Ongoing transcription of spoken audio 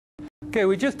Okay,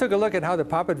 we just took a look at how the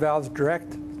poppet valves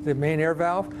direct the main air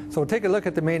valve. So we'll take a look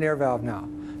at the main air valve now.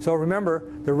 So remember,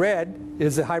 the red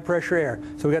is the high pressure air.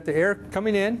 So we got the air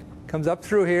coming in, comes up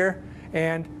through here,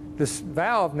 and this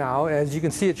valve now, as you can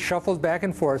see, it shuffles back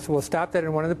and forth. So we'll stop that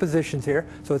in one of the positions here.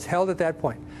 So it's held at that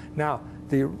point. Now,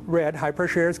 the red high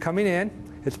pressure air is coming in.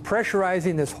 It's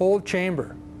pressurizing this whole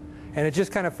chamber. And it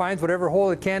just kind of finds whatever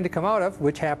hole it can to come out of,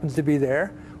 which happens to be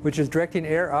there, which is directing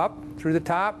air up through the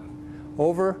top,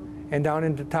 over, and down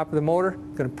into the top of the motor.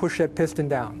 It's going to push that piston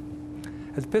down.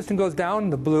 As the piston goes down,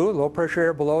 the blue, low pressure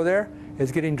air below there,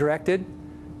 is getting directed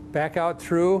back out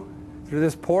through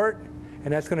this port,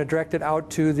 and that's going to direct it out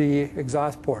to the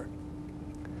exhaust port.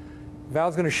 The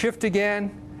valve's going to shift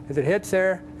again. As it hits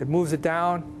there, it moves it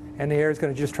down, and the air is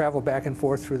going to just travel back and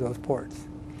forth through those ports.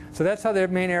 So that's how the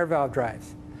main air valve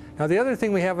drives. Now the other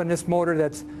thing we have on this motor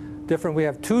that's different, we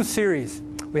have two series.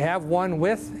 We have one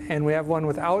with and we have one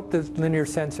without the linear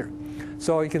sensor.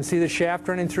 So you can see the shaft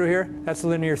running through here. That's the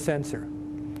linear sensor.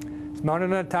 It's mounted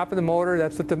on the top of the motor.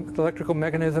 That's what the electrical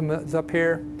mechanism is up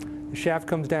here. The shaft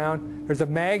comes down. There's a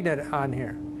magnet on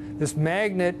here. This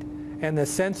magnet and the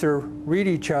sensor read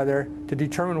each other to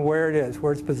determine where it is,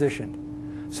 where it's positioned.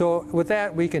 So with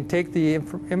that, we can take the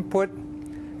input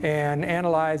and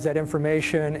analyze that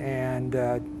information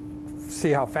and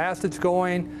see how fast it's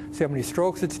going, see how many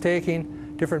strokes it's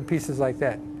taking, different pieces like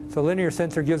that. So linear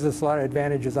sensor gives us a lot of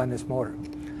advantages on this motor.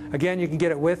 Again, you can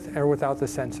get it with or without the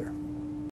sensor.